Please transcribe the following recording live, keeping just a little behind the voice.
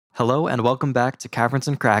Hello and welcome back to Caverns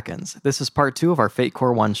and Krakens. This is part 2 of our Fate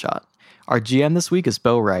Core one-shot. Our GM this week is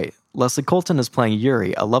Bo Wright. Leslie Colton is playing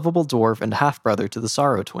Yuri, a lovable dwarf and half-brother to the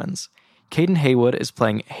Sorrow twins. Caden Haywood is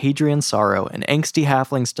playing Hadrian Sorrow, an angsty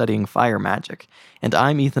halfling studying fire magic. And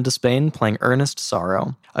I'm Ethan Despain playing Ernest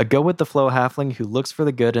Sorrow, a go-with-the-flow halfling who looks for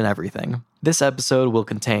the good in everything. This episode will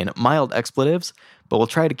contain mild expletives, but we'll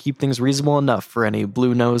try to keep things reasonable enough for any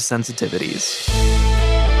blue nose sensitivities.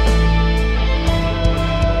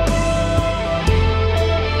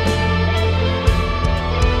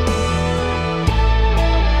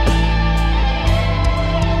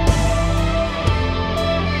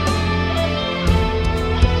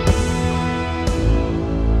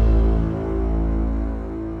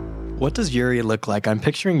 What does Yuri look like? I'm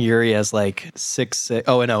picturing Yuri as like 6'6".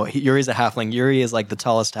 Oh, no, Yuri's a halfling. Yuri is like the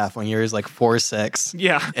tallest halfling. Yuri's like 4'6".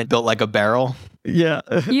 Yeah. And built like a barrel. Yeah.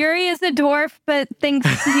 Yuri is a dwarf, but thinks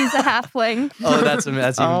he's a halfling. Oh, that's even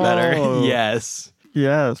better. Yes.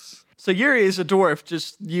 Yes. So Yuri is a dwarf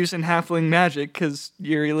just using halfling magic because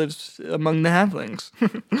Yuri lives among the halflings.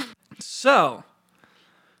 So,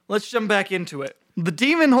 let's jump back into it. The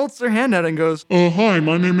demon holds their hand out and goes, Hi,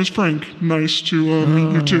 my name is Frank. Nice to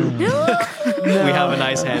meet you too. We have a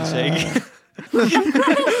nice handshake.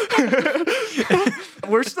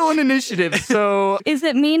 we're still in initiative, so Is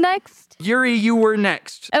it me next? Yuri, you were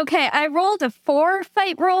next. Okay, I rolled a 4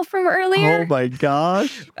 fight roll from earlier. Oh my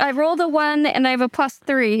gosh. I rolled a 1 and I have a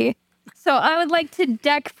 +3. So I would like to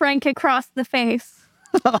deck Frank across the face.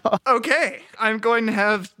 Okay, I'm going to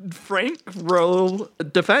have Frank roll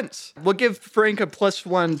defense. We'll give Frank a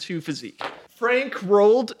 +1 to physique. Frank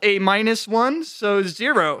rolled a -1, so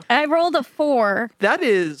 0. I rolled a 4. That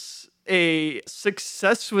is a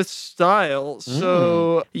success with style.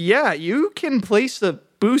 So, yeah, you can place a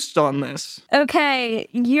boost on this. Okay,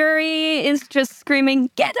 Yuri is just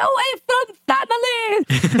screaming, "Get away from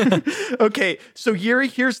family!" Okay, so Yuri,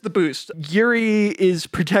 here's the boost. Yuri is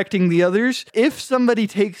protecting the others. If somebody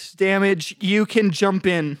takes damage, you can jump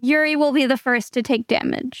in. Yuri will be the first to take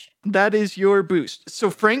damage. That is your boost.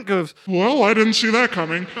 So Frank goes, Well, I didn't see that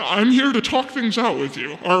coming. I'm here to talk things out with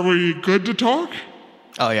you. Are we good to talk?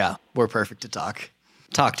 Oh, yeah. We're perfect to talk.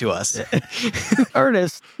 Talk to us.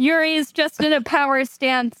 Ernest. Yuri is just in a power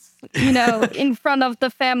stance, in front of the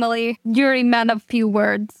family. Yuri, man of few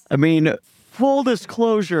words. I mean, full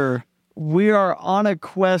disclosure, we are on a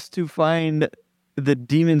quest to find the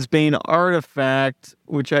Demonbane artifact,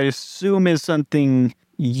 which I assume is something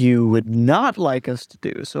you would not like us to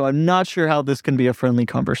do. So I'm not sure how this can be a friendly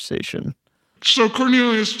conversation. So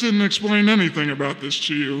Cornelius didn't explain anything about this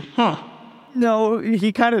to you, huh? No,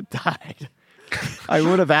 he kind of died. I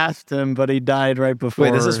would have asked him, but he died right before.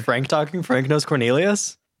 Wait, this is Frank talking? Frank knows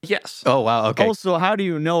Cornelius? yes. Oh, wow. Okay. Also, how do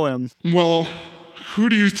you know him? Well, who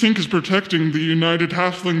do you think is protecting the United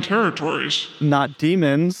Halfling Territories? Not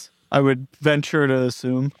demons, I would venture to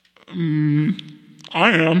assume.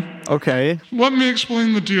 I am. Okay. Let me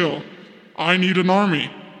explain the deal. I need an army.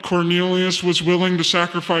 Cornelius was willing to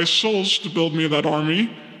sacrifice souls to build me that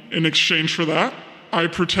army. In exchange for that, I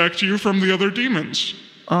protect you from the other demons.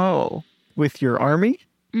 Oh, with your army?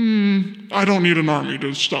 I don't need an army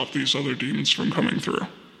to stop these other demons from coming through.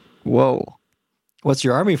 Whoa. What's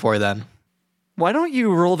your army for then? Why don't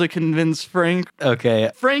you roll to convince Frank? Okay.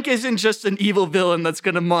 Frank isn't just an evil villain that's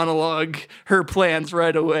going to monologue her plans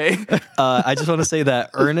right away. I just want to say that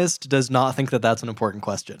Ernest does not think that that's an important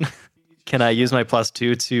question. Can I use my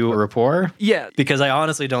 +2 to rapport? Yeah. Because I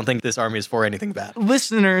honestly don't think this army is for anything bad.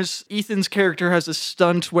 Listeners, Ethan's character has a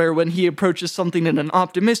stunt where when he approaches something in an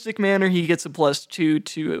optimistic manner, he gets a +2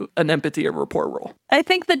 to an empathy or rapport roll. I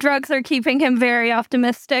think the drugs are keeping him very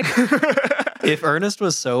optimistic. If Ernest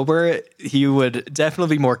was sober, he would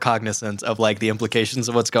definitely be more cognizant of like the implications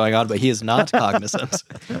of what's going on, but he is not cognizant.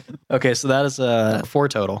 Okay, so that is 4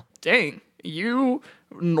 total. Dang, you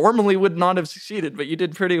normally would not have succeeded, but you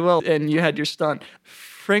did pretty well, and you had your stunt.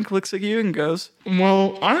 Frank looks at you and goes,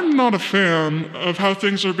 Well, I'm not a fan of how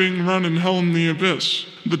things are being run in Hell in the Abyss.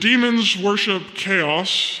 The demons worship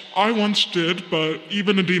chaos. I once did, but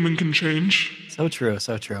even a demon can change. So true,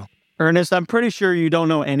 so true. Ernest, I'm pretty sure you don't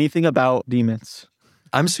know anything about demons.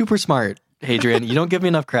 I'm super smart, Hadrian. You don't give me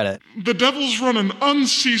enough credit. The devils run an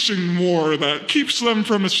unceasing war that keeps them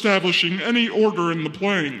from establishing any order in the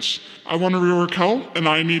planes. I want to rework Hell, and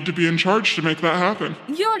I need to be in charge to make that happen.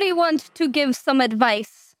 Yuri wants to give some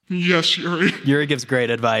advice. Yes, Yuri. Yuri gives great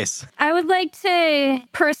advice. I would like to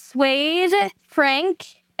persuade Frank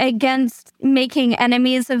against making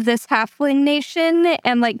enemies of this halfling nation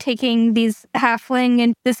and taking these halfling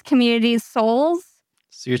and this community's souls.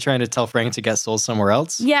 So you're trying to tell Frank to get souls somewhere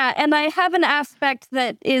else? Yeah, and I have an aspect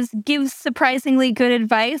that gives surprisingly good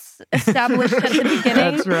advice established at the beginning.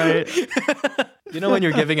 That's right. You know when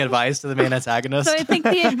you're giving advice to the main antagonist? So I think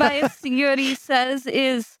the advice Yuri says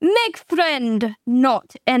is make friend,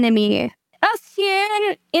 not enemy. Us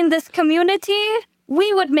here in this community,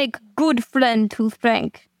 we would make good friend to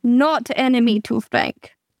Frank, not enemy to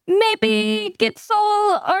Frank. Maybe get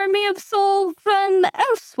soul, army of soul friend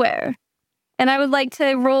elsewhere. And I would like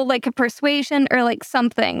to roll like a persuasion or like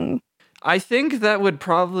something. I think that would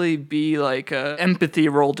probably be like a empathy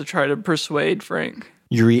roll to try to persuade Frank.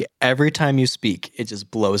 Yuri, every time you speak, it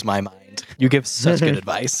just blows my mind. You give such good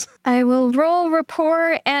advice. I will roll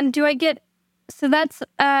rapport, and do I get... So that's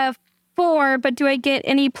 4, but do I get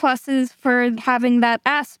any pluses for having that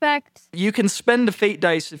aspect? You can spend a fate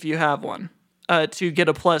dice if you have one to get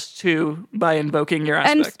a +2 by invoking your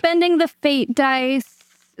aspect. I'm spending the fate dice,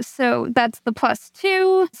 so that's the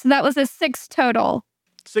 +2. So that was a 6 total.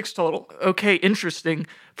 6 total. Okay, interesting.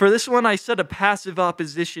 For this one, I set a passive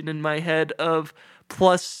opposition in my head of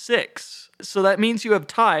 +6. So that means you have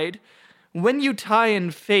tied. When you tie in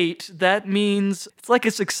fate, that means it's like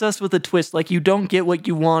a success with a twist. Like you don't get what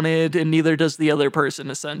you wanted, and neither does the other person,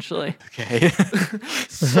 essentially. Okay.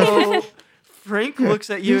 So Frank looks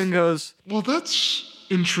at you and goes, Well, that's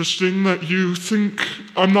interesting that you think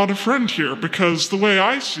I'm not a friend here, because the way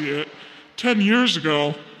I see it, 10 years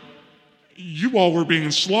ago, you all were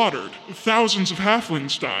being slaughtered. Thousands of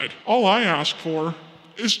halflings died. All I ask for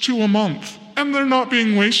is 2 a month. And they're not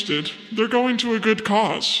being wasted. They're going to a good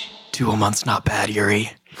cause. 2 a month's not bad,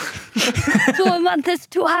 Yuri. 2 a month is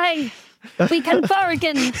too high. We can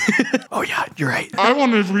bargain. Oh yeah, you're right. I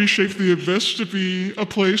want to reshape the Abyss to be a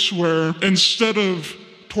place where, instead of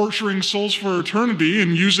torturing souls for eternity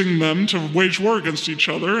and using them to wage war against each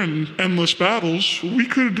other in endless battles, we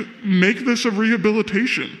could make this a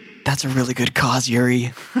rehabilitation. That's a really good cause,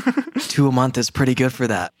 Yuri. 2 a month is pretty good for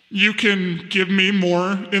that. You can give me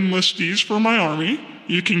more enlistees for my army.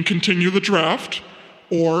 You can continue the draft,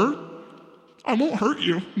 or I won't hurt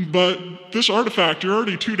you. But this artifact, you're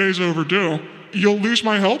already 2 days overdue. You'll lose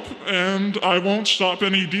my help, and I won't stop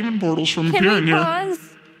any demon portals from Can appearing we here. pause?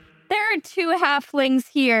 There are 2 halflings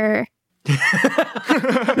here.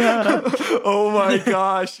 oh my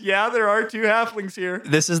gosh. Yeah, there are 2 halflings here.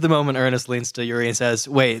 This is the moment Ernest leans to Yuri and says,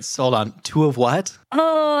 wait, hold on, 2 of what?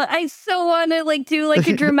 Oh, I so want to do a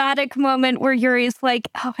dramatic moment where Yuri's like,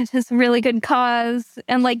 oh, it is a really good cause,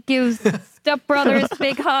 and gives stepbrothers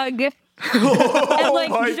big hug.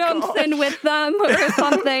 And jumps in with them or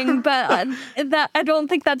something, but I don't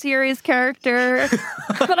think that's Yuri's character.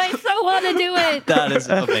 But I so want to do it. That is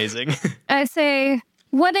amazing. I say,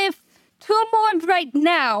 what if 2 more right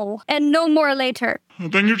now and no more later?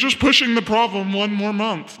 Then you're just pushing the problem 1 more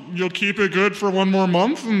month. You'll keep it good for 1 more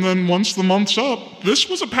month, and then once the month's up, this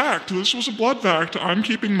was a pact. This was a blood pact. I'm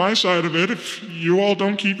keeping my side of it. If you all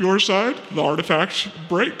don't keep your side, the artifact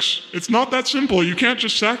breaks. It's not that simple. You can't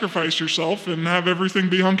just sacrifice yourself and have everything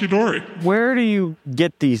be hunky-dory. Where do you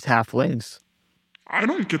get these halflings? I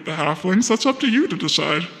don't get the halflings. That's up to you to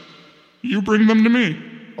decide. You bring them to me.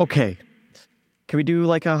 Okay. Can we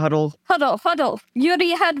do a huddle? Huddle. Yuri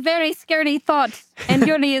had very scary thoughts, and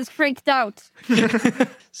Yuri is freaked out.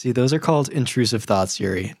 See, those are called intrusive thoughts,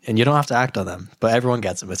 Yuri, and you don't have to act on them, but everyone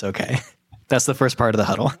gets them. It's okay. That's the first part of the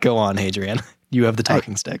huddle. Go on, Hadrian. You have the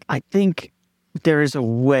talking stick. I think there is a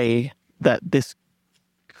way that this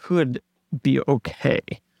could be okay.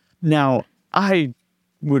 Now, I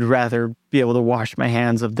would rather be able to wash my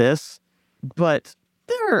hands of this, but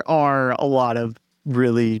there are a lot of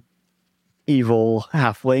really evil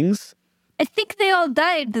halflings. I think they all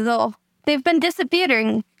died, though. They've been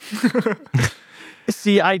disappearing.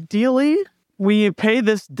 See, ideally, we pay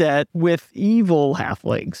this debt with evil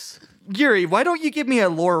halflings. Yuri, why don't you give me a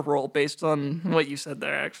lore roll based on what you said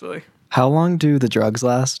there, actually? How long do the drugs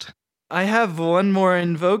last? I have one more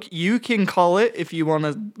invoke. You can call it if you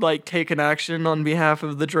want to, take an action on behalf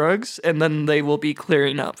of the drugs, and then they will be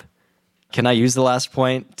clearing up. Can I use the last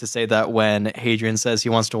point to say that when Hadrian says he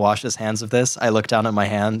wants to wash his hands of this, I look down at my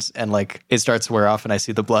hands and it starts to wear off and I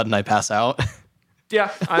see the blood and I pass out? Yeah,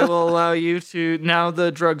 I will allow you to. Now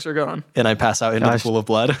the drugs are gone. And I pass out into the pool of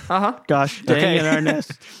blood. Uh-huh. Gosh dang Okay. it,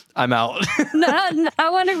 Ernest. I'm out. I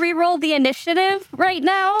want to re-roll the initiative right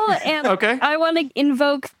now, and Okay. I want to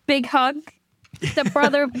invoke Big Hug.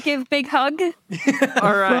 Stepbrother, give Big Hug.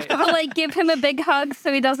 All right. I'll give him a big hug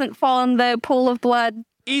so he doesn't fall in the pool of blood.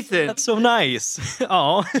 Ethan, That's so nice.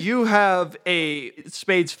 Oh. you have a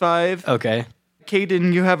spades 5. Okay.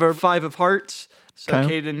 Caden, you have a 5 of hearts. So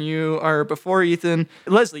Okay. Caden, you are before Ethan.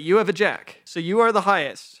 Leslie, you have a jack. So you are the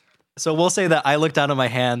highest. So we'll say that I look down at my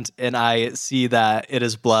hand and I see that it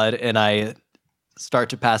is blood and I start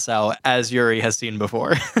to pass out as Yuri has seen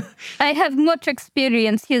before. I have much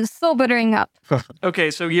experience. He is sobering up. Okay,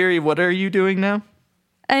 so Yuri, what are you doing now?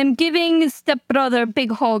 I'm giving stepbrother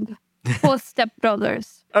big hug. Both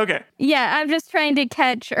stepbrothers. Okay. Yeah, I'm just trying to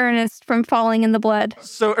catch Ernest from falling in the blood.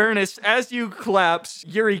 So, Ernest, as you collapse,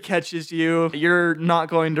 Yuri catches you. You're not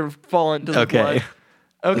going to fall into the blood.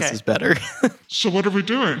 Okay. This is better. So what are we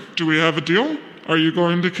doing? Do we have a deal? Are you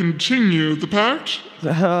going to continue the pact?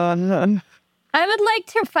 I would like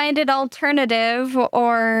to find an alternative,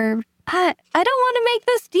 or I don't want to make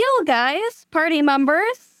this deal, guys. Party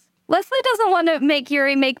members. Leslie doesn't want to make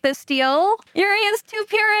Yuri make this deal. Yuri is too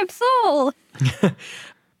pure of soul.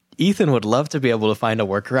 Ethan would love to be able to find a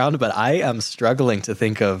workaround, but I am struggling to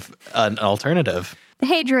think of an alternative.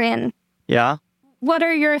 Hadrian, Yeah? what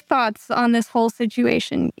are your thoughts on this whole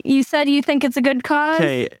situation? You said you think it's a good cause?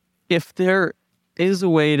 Okay, if there is a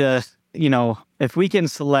way to, if we can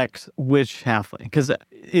select which halfling, because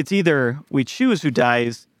it's either we choose who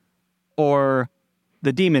dies or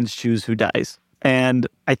the demons choose who dies. And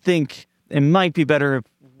I think it might be better if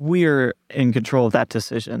we're in control of that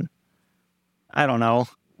decision. I don't know.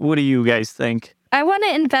 What do you guys think? I want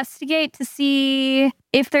to investigate to see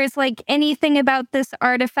if there's anything about this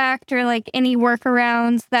artifact or any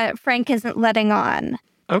workarounds that Frank isn't letting on.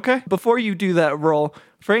 Okay. Before you do that roll,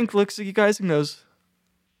 Frank looks at you guys and goes,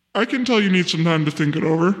 I can tell you need some time to think it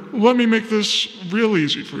over. Let me make this real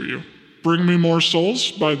easy for you. Bring me more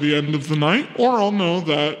souls by the end of the night, or I'll know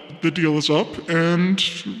that the deal is up and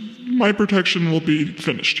my protection will be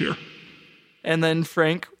finished here. and then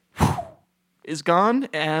Frank is gone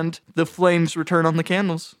and the flames return on the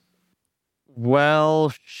candles.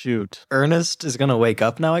 Well, shoot. Ernest is going to wake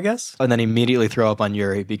up now, I guess, and then immediately throw up on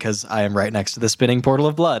Yuri because I am right next to the spinning portal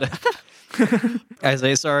of blood. I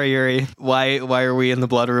say, sorry, Yuri. Why are we in the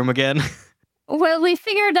blood room again? Well, we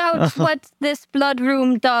figured out what this blood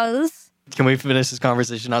room does. Can we finish this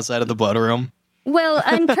conversation outside of the blood room? Well,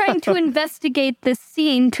 I'm trying to investigate this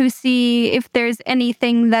scene to see if there's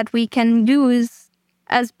anything that we can use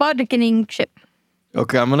as bargaining chip.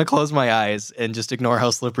 Okay, I'm going to close my eyes and just ignore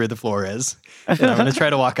how slippery the floor is. And I'm going to try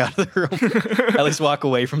to walk out of the room. At least walk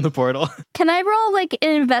away from the portal. Can I roll an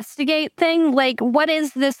investigate thing? What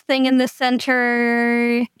is this thing in the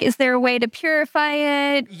center? Is there a way to purify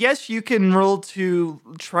it? Yes, you can roll to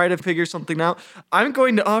try to figure something out. I'm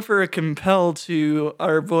going to offer a compel to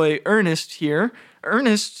our boy Ernest here.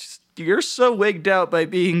 Ernest, you're so wigged out by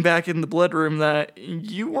being back in the blood room that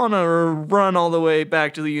you want to run all the way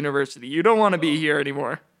back to the university. You don't want to be here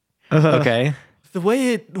anymore. Okay. The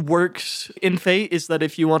way it works in Fate is that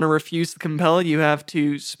if you want to refuse the compel, you have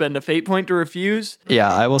to spend a Fate point to refuse.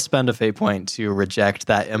 Yeah, I will spend a fate point to reject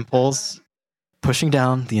that impulse, pushing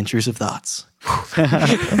down the intrusive thoughts.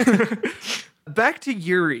 Back to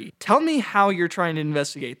Yuri. Tell me how you're trying to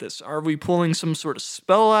investigate this. Are we pulling some sort of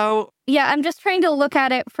spell out? Yeah, I'm just trying to look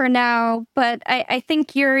at it for now, but I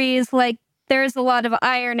think Yuri is there's a lot of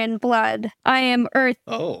iron in blood. I am earth.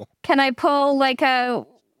 Oh. Can I pull a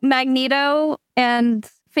Magneto and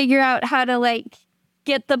figure out how to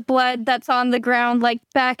get the blood that's on the ground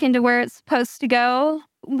back into where it's supposed to go?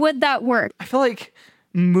 Would that work? I feel like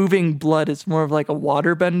moving blood is more of a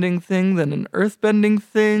water bending thing than an earth bending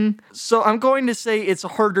thing. So I'm going to say it's a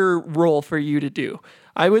harder roll for you to do.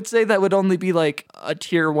 I would say that would only be a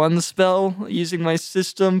tier 1 spell using my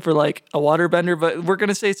system for a water bender, but we're going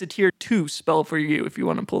to say it's a tier 2 spell for you if you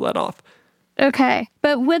want to pull that off. Okay.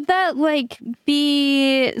 But would that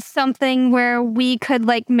be something where we could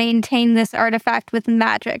maintain this artifact with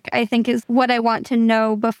magic? I think is what I want to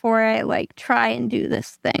know before I try and do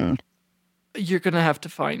this thing. You're going to have to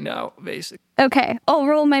find out, basically. Okay, I'll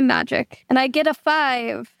roll my magic. And I get a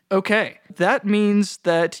 5. Okay, that means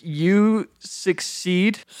that you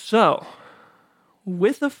succeed. So,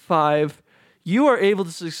 with a 5, you are able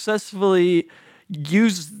to successfully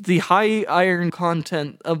use the high iron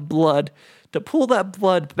content of blood to pull that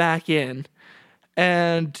blood back in.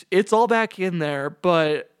 And it's all back in there,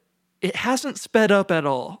 but it hasn't sped up at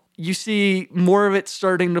all. You see more of it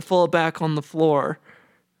starting to fall back on the floor.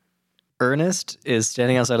 Ernest is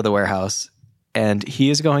standing outside of the warehouse, and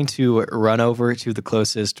he is going to run over to the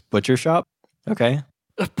closest butcher shop. Okay.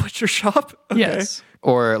 A butcher shop? Okay. Yes.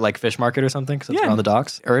 Or fish market or something, because it's Yeah. on the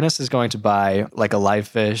docks. Ernest is going to buy a live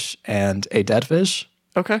fish and a dead fish.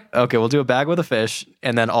 Okay. Okay, we'll do a bag with a fish,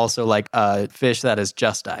 and then also a fish that has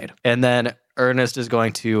just died. And then Ernest is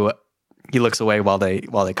going to... He looks away while they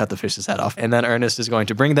cut the fish's head off. And then Ernest is going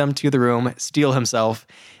to bring them to the room, steal himself,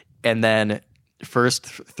 and then first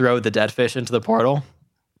throw the dead fish into the portal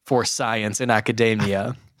for science and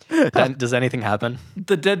academia. Does anything happen?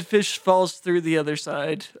 The dead fish falls through the other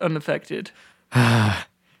side, unaffected.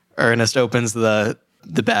 Ernest opens the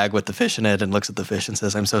bag with the fish in it and looks at the fish and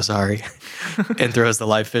says, "I'm so sorry," and throws the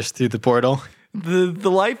live fish through the portal. The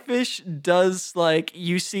live fish does, like,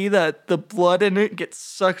 you see that the blood in it gets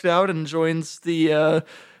sucked out and joins the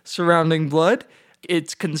surrounding blood.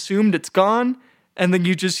 It's consumed, it's gone, and then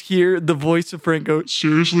you just hear the voice of Frank go,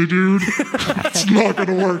 Seriously, dude? It's not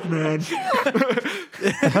gonna work, man.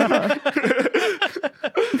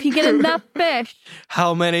 If you get enough fish.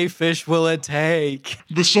 How many fish will it take?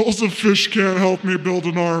 The souls of fish can't help me build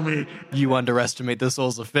an army. You underestimate the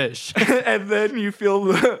souls of fish. and then you feel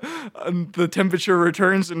the temperature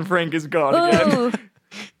returns and Frank is gone again. Ooh.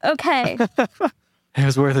 Okay. It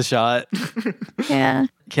was worth a shot. Yeah.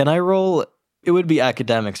 Can I roll? It would be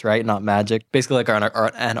academics, right? Not magic. Basically like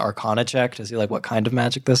an arcana check to see like what kind of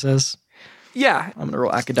magic this is. Yeah. I'm going to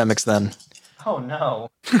roll academics then. Oh, no.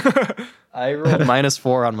 I rolled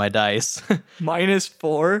 -4 on my dice.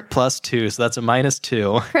 -4? +2, so that's a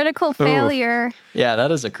 -2. Critical failure. Yeah,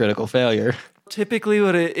 that is a critical failure. Typically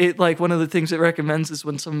what it like one of the things it recommends is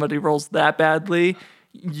when somebody rolls that badly,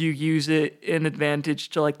 you use it in advantage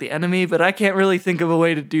to like the enemy, but I can't really think of a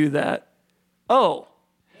way to do that. Oh,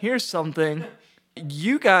 here's something.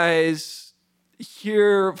 You guys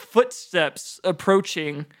hear footsteps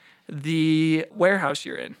approaching the warehouse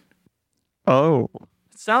you're in. Oh.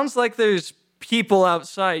 Sounds like there's people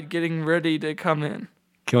outside getting ready to come in.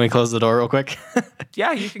 Can we close the door real quick?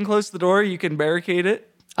 Yeah, you can close the door. You can barricade it.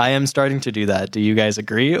 I am starting to do that. Do you guys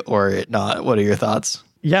agree or not? What are your thoughts?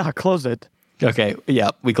 Yeah, close it. Okay, yeah,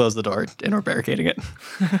 we close the door and we're barricading it.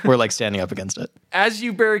 We're like standing up against it. As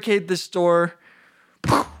you barricade this door,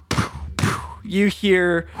 you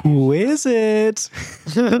hear Who is it?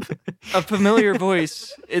 a familiar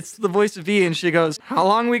voice. It's the voice of V, and she goes, "How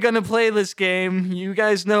long we gonna play this game? You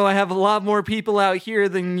guys know I have a lot more people out here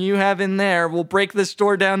than you have in there. We'll break this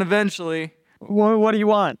door down eventually. What do you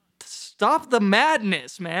want? Stop the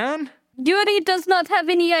madness, man." Yuri does not have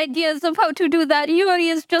any ideas of how to do that. Yuri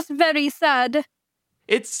is just very sad.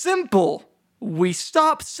 It's simple. We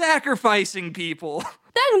stop sacrificing people.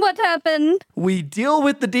 Then what happened? We deal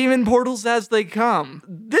with the demon portals as they come.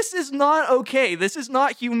 This is not okay. This is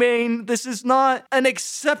not humane. This is not an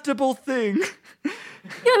acceptable thing.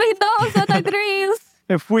 Yuri knows and agrees.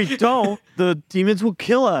 If we don't, the demons will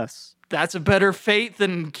kill us. That's a better fate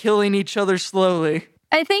than killing each other slowly.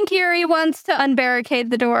 I think Yuri wants to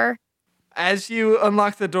unbarricade the door. As you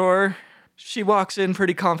unlock the door, she walks in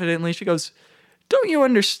pretty confidently. She goes, "Don't you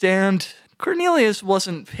understand? Cornelius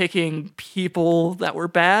wasn't picking people that were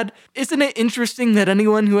bad. Isn't it interesting that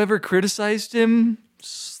anyone who ever criticized him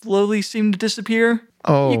slowly seemed to disappear?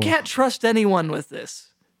 Oh. You can't trust anyone with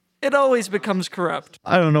this. It always becomes corrupt."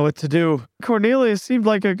 I don't know what to do. Cornelius seemed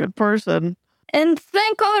like a good person. And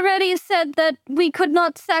Frank already said that we could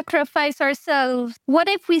not sacrifice ourselves. What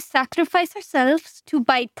if we sacrifice ourselves to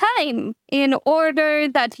buy time in order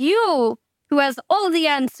that you, who has all the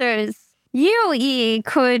answers, Yui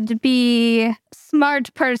could be a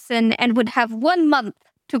smart person and would have 1 month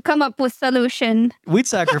to come up with solution. We'd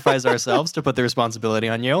sacrifice ourselves to put the responsibility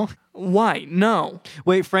on you. Why? No.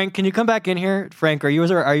 Wait, Frank, can you come back in here? Frank, are you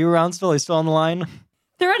around still? Are you still on the line?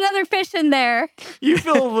 Throw another fish in there. You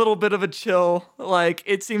feel a little bit of a chill. Like,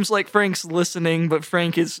 it seems like Frank's listening, but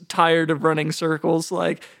Frank is tired of running circles.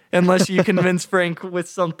 Like, unless you convince Frank with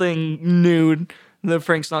something new, then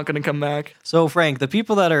Frank's not going to come back. So, Frank, the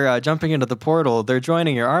people that are jumping into the portal, they're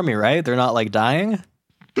joining your army, right? They're not, like, dying?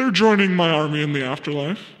 They're joining my army in the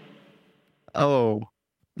afterlife. Oh.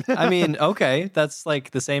 I mean, okay, that's,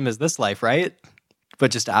 like, the same as this life, right?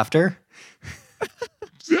 But just after?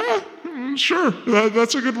 Yeah, sure.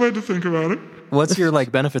 That's a good way to think about it. What's your,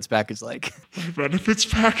 like, benefits package like? Benefits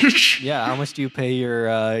package? Yeah, how much do you pay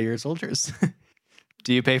your soldiers?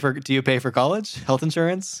 Do you pay for college? Health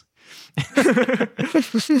insurance?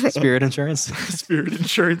 Spirit insurance? Spirit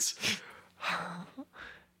insurance.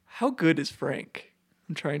 How good is Frank?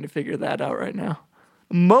 I'm trying to figure that out right now.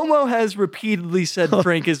 Momo has repeatedly said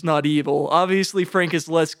Frank is not evil. Obviously, Frank is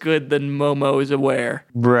less good than Momo is aware.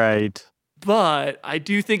 Right. But I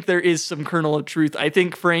do think there is some kernel of truth. I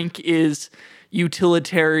think Frank is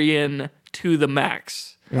utilitarian to the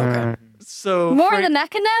max. Okay. So More Frank, than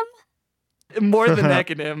Ekanem? more than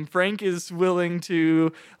Ekanim, Frank is willing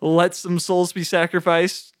to let some souls be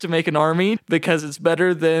sacrificed to make an army because it's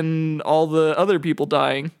better than all the other people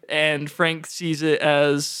dying. And Frank sees it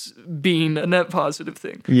as being a net positive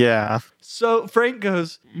thing. Yeah. So Frank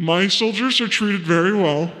goes, My soldiers are treated very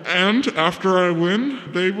well, and after I win,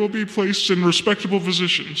 they will be placed in respectable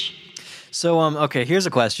positions. So, okay, here's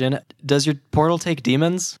a question. Does your portal take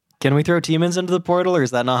demons? Can we throw demons into the portal, or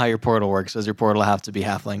is that not how your portal works? Does your portal have to be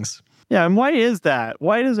halflings? Yeah, and why is that?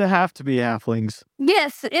 Why does it have to be halflings?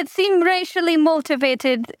 Yes, it seemed racially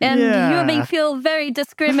motivated, and Yeah. Yuri feel very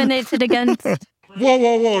discriminated against.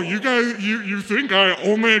 Whoa. You guys, you think I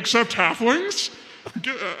only accept halflings?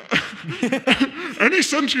 Any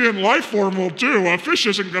sentient life form will do. A fish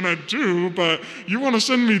isn't gonna do, but you want to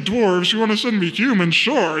send me dwarves, you want to send me humans,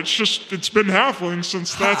 sure. It's been halflings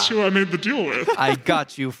since that's who I made the deal with. I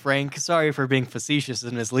got you, Frank. Sorry for being facetious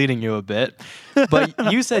and misleading you a bit.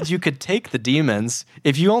 But you said you could take the demons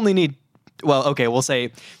if you only need... Well, okay, we'll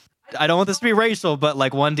say... I don't want this to be racial, but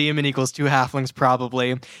like 1 demon equals 2 halflings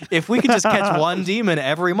probably. If we could just catch 1 demon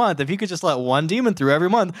every month, if you could just let 1 demon through every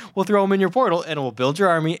month, we'll throw them in your portal and it will build your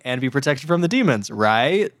army and be protection from the demons,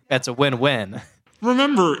 right? That's a win-win.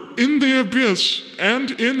 Remember, in the abyss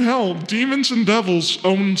and in hell, demons and devils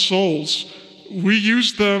own souls. We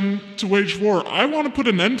use them to wage war. I want to put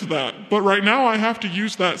an end to that, but right now I have to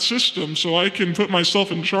use that system so I can put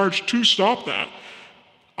myself in charge to stop that.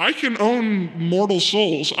 I can own mortal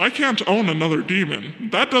souls. I can't own another demon.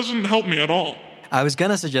 That doesn't help me at all. I was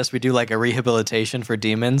gonna suggest we do like a rehabilitation for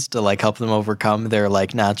demons to like help them overcome their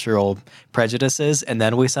like natural prejudices, and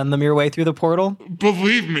then we send them your way through the portal.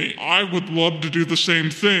 Believe me, I would love to do the same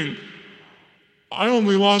thing. I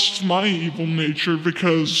only lost my evil nature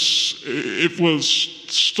because it was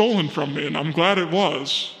stolen from me, and I'm glad it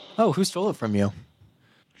was. Oh, who stole it from you?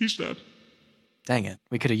 He's dead. Dang it,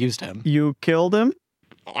 we could have used him. You killed him?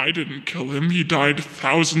 I didn't kill him. He died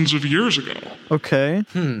thousands of years ago. Okay.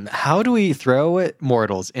 How do we throw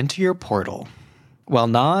mortals into your portal while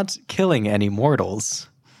not killing any mortals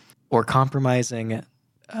or compromising...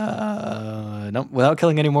 no, without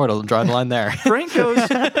killing any mortals. I'm drawing the line there. Frank goes,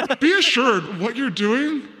 Be assured, what you're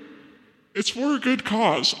doing, it's for a good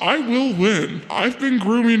cause. I will win. I've been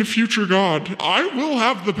grooming a future god. I will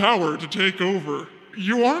have the power to take over.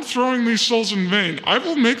 You aren't throwing these souls in vain. I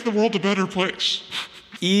will make the world a better place.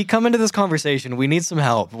 Come into this conversation. We need some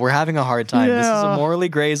help. We're having a hard time. This is a Yeah. morally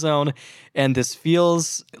gray zone, and this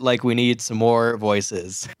feels like we need some more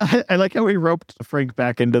voices. I like how we roped Frank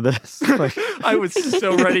back into this. Like, I was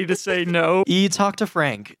so ready to say no. Talk to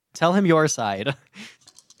Frank. Tell him your side.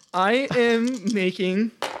 I am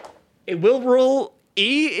making a will roll.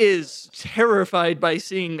 E is terrified by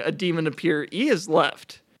seeing a demon appear. E is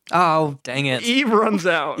left. Oh, dang it. E runs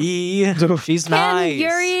out. She's Can nice.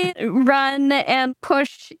 Yuri run and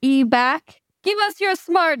push E back? Give us your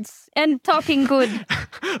smarts and talking good.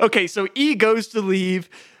 Okay, so E goes to leave.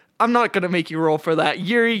 I'm not going to make you roll for that.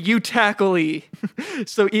 Yuri, you tackle E.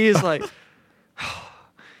 So E is like,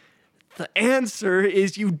 the answer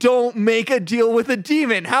is you don't make a deal with a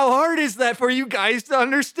demon. How hard is that for you guys to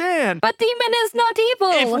understand? But demon is not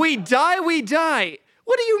evil. If we die, we die.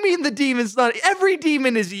 What do you mean the demon's not? Every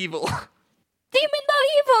demon is evil. Demon not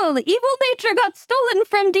evil. Evil nature got stolen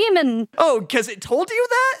from demon. Oh, because it told you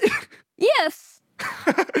that? Yes.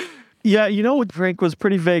 yeah, you know what? Frank was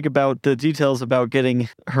pretty vague about the details about getting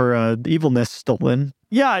her evilness stolen.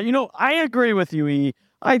 Yeah, I agree with you, E.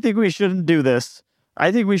 I think we shouldn't do this.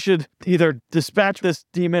 I think we should either dispatch this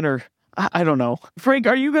demon or... I don't know. Frank,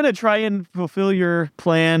 are you going to try and fulfill your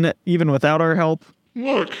plan even without our help?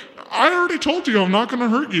 Look, I already told you I'm not going to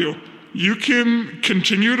hurt you. You can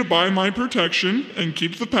continue to buy my protection and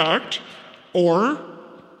keep the pact, or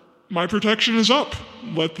my protection is up.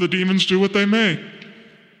 Let the demons do what they may.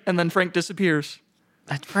 And then Frank disappears.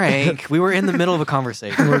 Frank, we were in the middle of a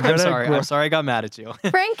conversation. I'm sorry. I'm sorry I got mad at you.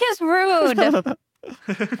 Frank is rude.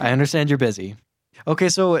 I understand you're busy. Okay,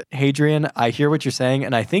 so Hadrian, I hear what you're saying,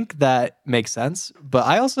 and I think that makes sense, but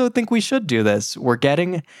I also think we should do this. We're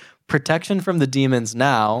getting protection from the demons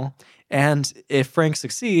now, and if Frank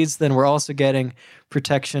succeeds, then we're also getting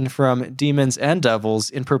protection from demons and devils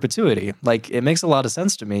in perpetuity. Like, it makes a lot of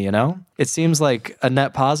sense to me, It seems like a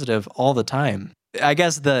net positive all the time. I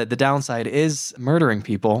guess the downside is murdering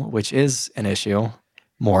people, which is an issue,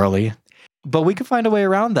 morally. But we could find a way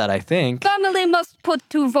around that, I think. Family must put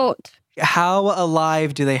to vote. How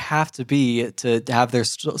alive do they have to be to have their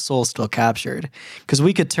soul still captured? Because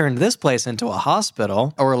we could turn this place into a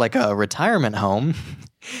hospital or like a retirement home.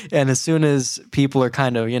 And as soon as people are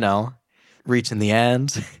kind of, reaching the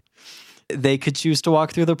end, they could choose to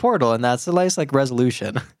walk through the portal. And that's a nice like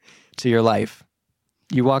resolution to your life.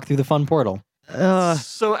 You walk through the fun portal.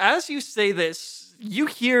 So as you say this, you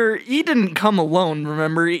hear E didn't come alone,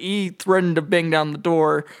 remember? E threatened to bang down the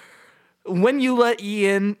door. When you let E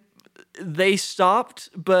in, they stopped,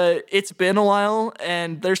 but it's been a while,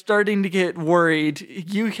 and they're starting to get worried.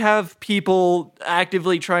 You have people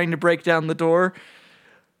actively trying to break down the door,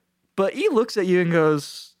 but he looks at you and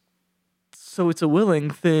goes, So it's a willing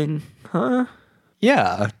thing, huh?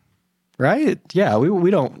 Yeah. Right? Yeah,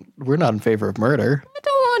 we're not in favor of murder. I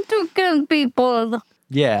don't want to kill people.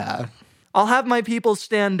 Yeah. I'll have my people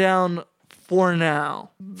stand down for now.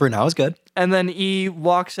 For now is good. And then E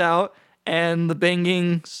walks out and the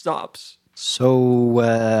banging stops.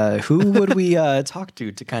 So, who would we talk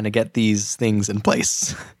to kind of get these things in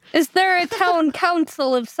place? Is there a town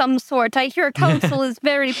council of some sort? I hear council is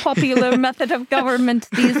very popular method of government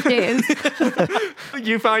these days.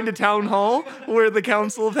 You find a town hall where the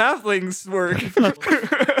Council of Halflings work.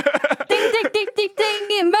 Ding, ding, ding, ding,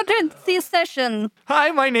 ding. Emergency session.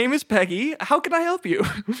 Hi, my name is Peggy. How can I help you?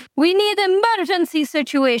 We need emergency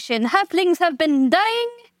situation. Halflings have been dying,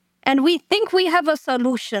 and we think we have a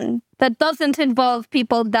solution that doesn't involve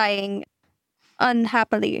people dying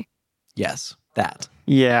unhappily. Yes, that.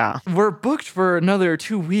 Yeah. We're booked for another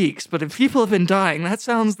 2 weeks, but if people have been dying, that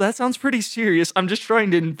sounds pretty serious. I'm just trying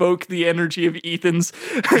to invoke the energy of Ethan's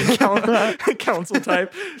council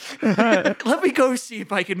type. Let me go see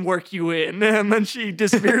if I can work you in. And then she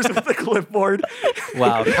disappears with the clipboard.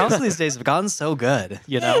 Wow, council these days have gotten so good,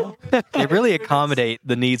 you know? They really accommodate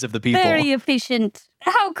the needs of the people. Very efficient.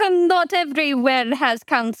 How come not everywhere has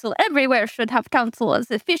council? Everywhere should have council as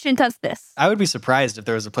efficient as this. I would be surprised if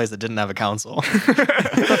there was a place that didn't have a council.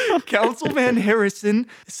 Councilman Harrison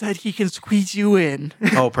said he can squeeze you in.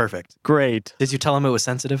 Oh, perfect. Great. Did you tell him it was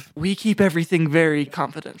sensitive? We keep everything very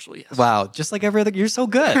confidential, yes. Wow, just like every other, you're so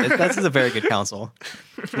good. This is a very good council.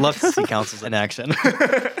 Love to see councils in action.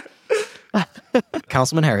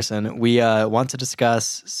 Councilman Harrison, we want to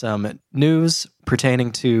discuss some news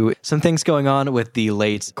pertaining to some things going on with the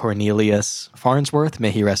late Cornelius Farnsworth. May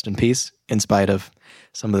he rest in peace, in spite of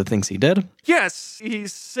some of the things he did. Yes, he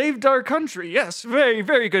saved our country. Yes, very,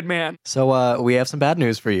 very good man. So we have some bad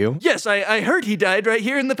news for you. Yes, I heard he died right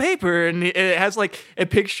here in the paper, and it has like a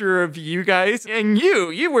picture of you guys, and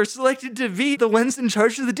you were selected to be the ones in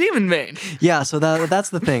charge of the Demonbane. Yeah, so that's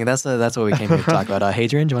the thing. That's what we came here to talk about.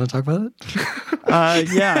 Hadrian, do you want to talk about it?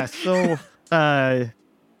 Yeah.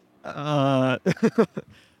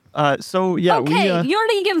 So yeah, Okay,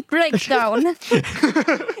 Yuri give breakdown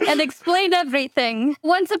and explain everything.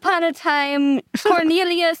 Once upon a time,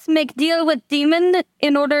 Cornelius make deal with demon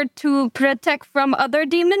in order to protect from other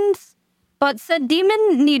demons, but said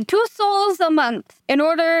demon need 2 souls a month in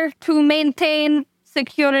order to maintain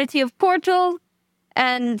security of portal,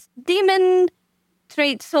 and demon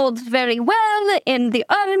treat souls very well in the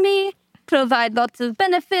army, provide lots of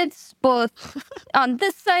benefits, both on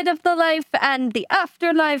this side of the life and the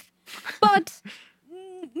afterlife. But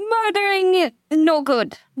murdering, no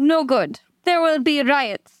good. No good. There will be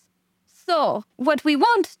riots. So, what we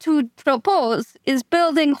want to propose is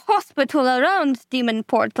building hospital around Demon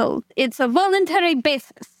Portal. It's a voluntary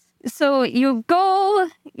basis. So you go,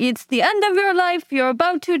 it's the end of your life, you're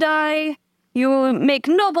about to die, you make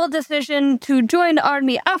noble decision to join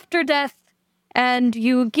army after death, and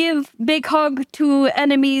you give big hug to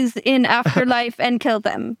enemies in afterlife and kill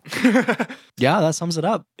them. Yeah, that sums it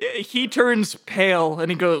up. He turns pale and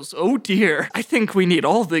he goes, "Oh dear, I think we need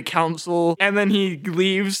all the council." And then he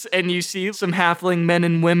leaves and you see some halfling men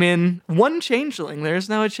and women. One changeling. There's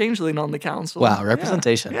now a changeling on the council. Wow,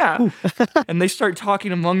 representation. Yeah. And they start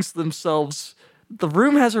talking amongst themselves. The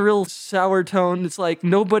room has a real sour tone. It's like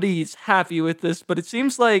nobody's happy with this, but it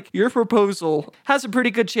seems like your proposal has a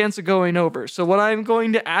pretty good chance of going over. So what I'm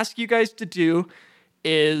going to ask you guys to do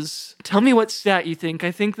is tell me what stat you think.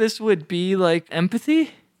 I think this would be like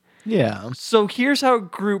empathy. Yeah. So here's how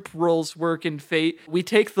group roles work in Fate. We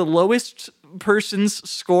take the lowest person's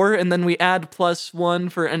score and then we add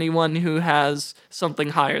 +1 for anyone who has something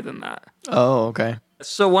higher than that. Oh, okay.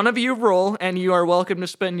 So one of you roll, and you are welcome to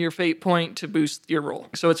spend your fate point to boost your roll.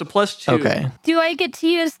 So it's a +2. Okay. Do I get to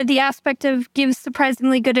use the aspect of gives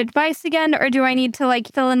surprisingly good advice again, or do I need to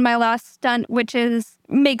fill in my last stunt, which is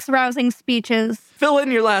makes rousing speeches? Fill in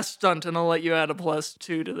your last stunt, and I'll let you add a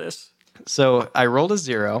 +2 to this. So I rolled a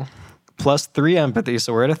 0, +3 empathy,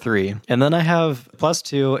 so we're at a 3. And then I have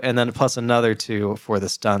 +2, and then plus another 2 for the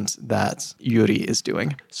stunt that Yuri is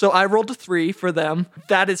doing. So I rolled a 3 for them.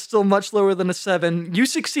 That is still much lower than a 7. You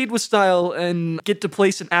succeed with style and get to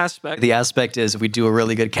place an aspect. The aspect is we do a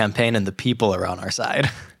really good campaign and the people are on our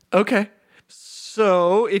side. Okay.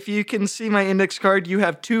 So if you can see my index card, you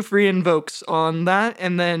have 2 free invokes on that,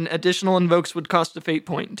 and then additional invokes would cost a fate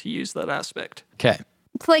point to use that aspect. Okay.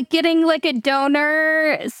 It's like getting a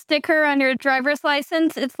donor sticker on your driver's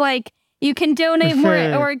license. It's like you can donate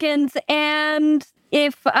more organs, and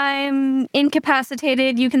if I'm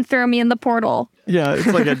incapacitated, you can throw me in the portal. Yeah, it's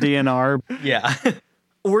like a DNR. Yeah.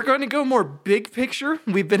 We're going to go more big picture.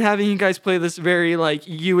 We've been having you guys play this very, like,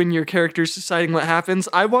 you and your characters deciding what happens.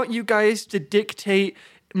 I want you guys to dictate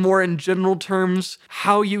more in general terms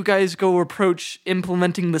how you guys go approach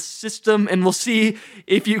implementing the system, and we'll see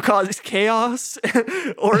if you cause chaos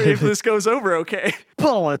or if this goes over okay.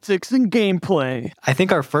 Politics and gameplay. I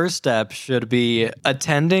think our first step should be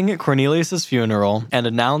attending Cornelius's funeral and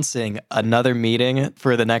announcing another meeting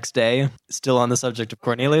for the next day, still on the subject of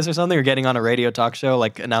Cornelius or something, or getting on a radio talk show,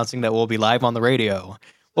 like announcing that we'll be live on the radio.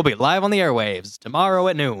 We'll be live on the airwaves tomorrow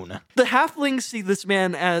at noon. The halflings see this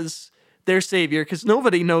man as their savior because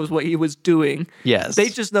nobody knows what he was doing. Yes. They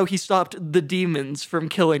just know he stopped the demons from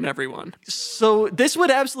killing everyone. So this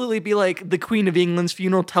would absolutely be like the Queen of England's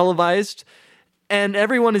funeral televised, and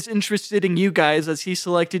everyone is interested in you guys as he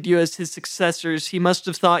selected you as his successors. He must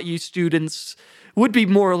have thought you students would be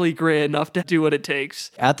morally gray enough to do what it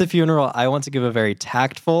takes. At the funeral, I want to give a very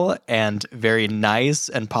tactful and very nice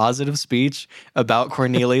and positive speech about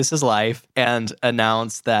Cornelius's life and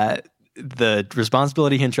announce that the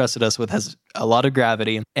responsibility he entrusted us with has a lot of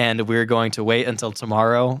gravity, and we're going to wait until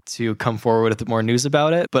tomorrow to come forward with more news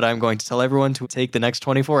about it. But I'm going to tell everyone to take the next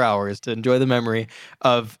 24 hours to enjoy the memory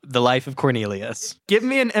of the life of Cornelius. Give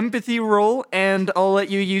me an empathy roll, and I'll let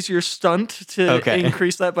you use your stunt to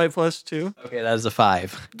increase that by +2. Okay, that is a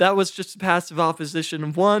 5. That was just a passive opposition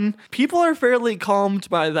of 1. People are fairly calmed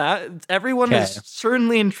by that. Everyone is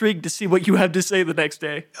certainly intrigued to see what you have to say the next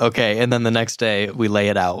day. Okay, and then the next day, we lay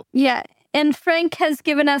it out. Yeah. And Frank has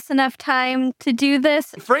given us enough time to do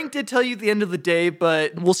this. Frank did tell you at the end of the day,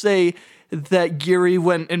 but we'll say that Yuri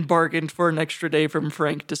went and bargained for an extra day from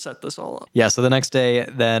Frank to set this all up. Yeah, so the next day,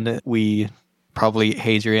 then we probably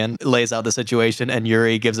Hadrian lays out the situation and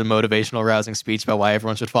Yuri gives a motivational, rousing speech about why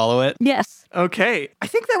everyone should follow it. Yes. Okay. I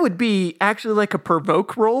think that would be actually like a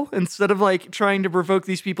provoke roll. Instead of like trying to provoke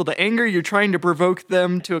these people to anger, you're trying to provoke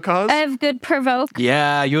them to a cause. I have good provoke.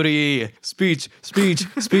 Yeah, Yuri. Speech.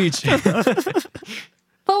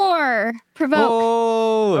 4. Provoke.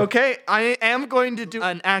 Oh! Okay, I am going to do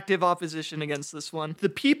an active opposition against this one. The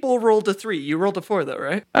people rolled a 3. You rolled a 4 though,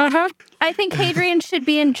 right? Uh-huh. I think Hadrian should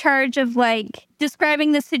be in charge of like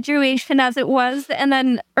describing the situation as it was, and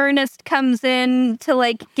then Ernest comes in to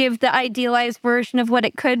like give the idealized version of what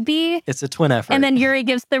it could be. It's a twin effort. And then Yuri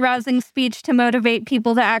gives the rousing speech to motivate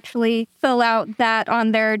people to actually fill out that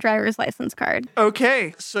on their driver's license card.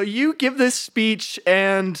 Okay, so you give this speech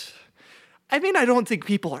and I mean, I don't think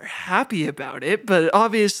people are happy about it, but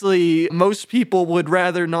obviously most people would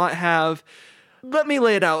rather not have. Let me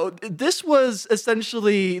lay it out. This was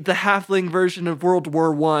essentially the halfling version of World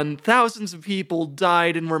War I. Thousands of people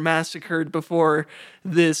died and were massacred before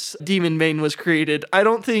this Demonbane was created. I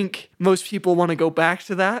don't think most people want to go back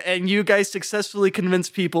to that, and you guys successfully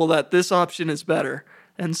convinced people that this option is better.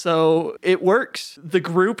 And so it works. The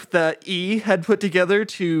group that E had put together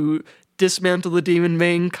to dismantle the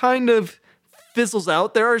Demonbane kind of fizzles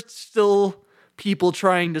out. There are still people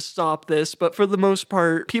trying to stop this, but for the most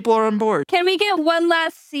part, people are on board. Can we get one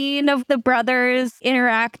last scene of the brothers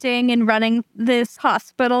interacting and running this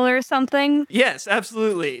hospital or something? Yes,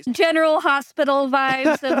 absolutely. General hospital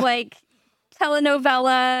vibes of like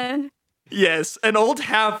telenovela. Yes, an old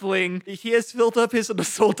halfling. He has filled up his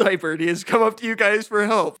assault diaper and he has come up to you guys for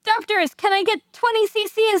help. Doctors, can I get 20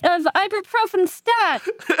 cc's of ibuprofen stat?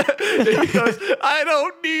 He goes, I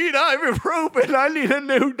don't need ibuprofen. I need a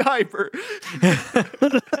new diaper.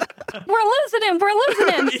 We're losing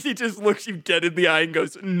him. He just looks you dead in the eye and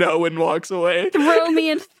goes, no, and walks away. Throw me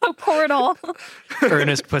into the portal.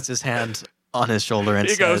 Ernest puts his hand on his shoulder and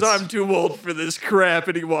He says, goes, I'm too old for this crap,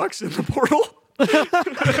 and he walks in the portal.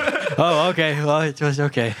 oh, okay. Well, it was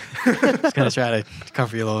okay. Just gonna try to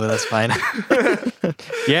comfort you a little bit. That's fine.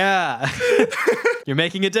 Yeah. You're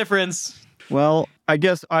making a difference. Well, I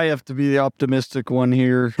guess I have to be the optimistic one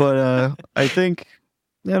here, but I think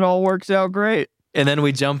it all works out great. And then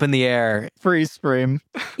we jump in the air. Freeze frame.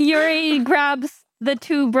 Yuri grabs the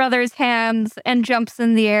two brothers' hands and jumps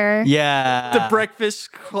in the air. Yeah. The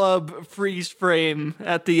Breakfast Club freeze frame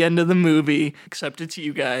at the end of the movie, except it's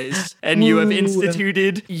you guys. And you have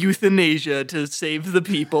instituted euthanasia to save the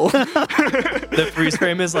people. The freeze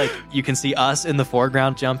frame is like, you can see us in the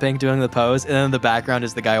foreground jumping, doing the pose, and then in the background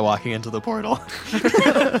is the guy walking into the portal.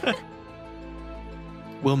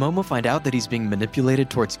 Will Momo find out that he's being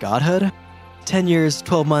manipulated towards godhood? 10 years,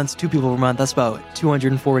 12 months, 2 people per month, that's about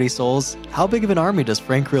 240 souls. How big of an army does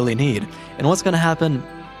Frank really need? And what's going to happen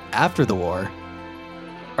after the war?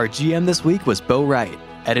 Our GM this week was Bo Wright.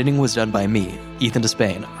 Editing was done by me, Ethan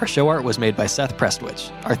Despain. Our show art was made by Seth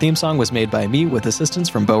Prestwich. Our theme song was made by me with assistance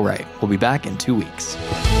from Bo Wright. We'll be back in 2 weeks.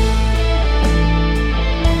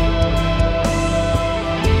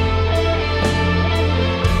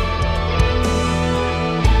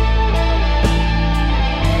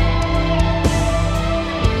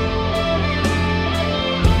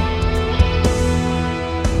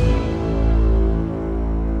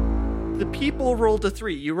 The people rolled a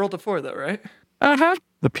 3. You rolled a 4, though, right? Uh-huh.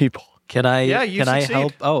 The people. Can I? Yeah, you can I succeed.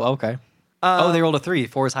 help? Oh, okay. They rolled a 3.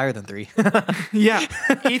 4 is higher than 3. Yeah.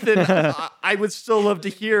 Ethan, I would still love to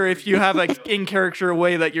hear if you have a in-character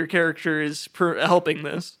way that your character is helping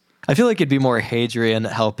this. I feel like it'd be more Hadrian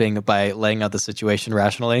helping by laying out the situation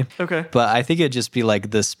rationally. Okay. But I think it'd just be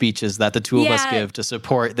like the speeches that the two of us Yeah. give to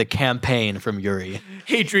support the campaign from Yuri.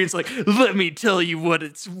 Hadrian's like, let me tell you what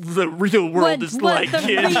the real world is what like, the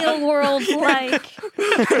kid. real world's like.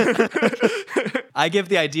 I give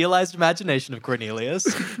the idealized imagination of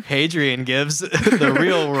Cornelius. Hadrian gives the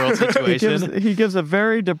real world situation. He gives a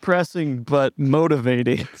very depressing but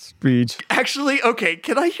motivating speech. Actually, okay,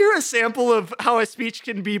 can I hear a sample of how a speech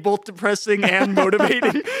can be both depressing and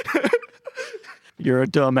motivating? You're a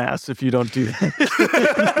dumbass if you don't do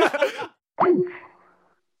that.